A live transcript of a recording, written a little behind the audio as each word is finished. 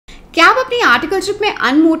क्या आप अपनी आर्टिकलशिप में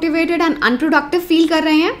अनमोटिवेटेड एंड अनप्रोडक्टिव फील कर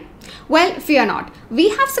रहे हैं? Well, fear not. We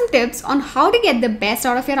have some tips on how to get the best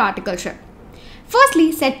out of your articleship. Firstly,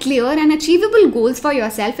 set clear and achievable goals for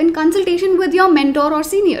yourself in consultation with your mentor or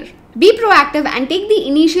senior. Be proactive and take the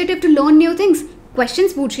initiative to learn new things.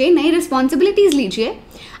 Questions पूछिए, नई responsibilities लीजिए,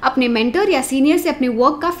 अपने mentor या senior से अपने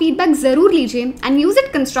work का feedback ज़रूर लीजिए and use it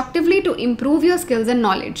constructively to improve your skills and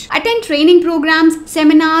knowledge. Attend training programs,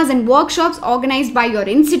 seminars and workshops organized by your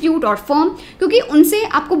institute or firm क्योंकि उनसे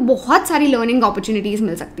आपको बहुत सारी learning opportunities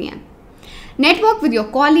मिल सकती हैं. Network with your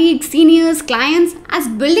colleagues, seniors, clients, as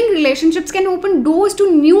building relationships can open doors to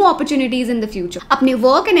new opportunities in the future. अपने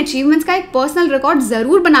work and achievements का एक personal record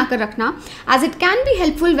ज़रूर बनाकर रखना, as it can be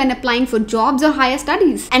helpful when applying for jobs or higher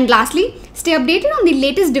studies. And lastly, stay updated on the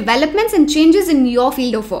latest developments and changes in your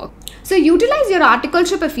field of work. So utilize your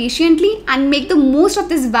articleship efficiently and make the most of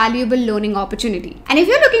this valuable learning opportunity. And if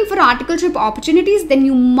you're looking for articleship opportunities, then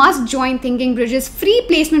you must join Thinking Bridge's free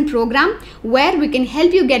placement program where we can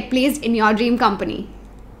help you get placed in your dream company.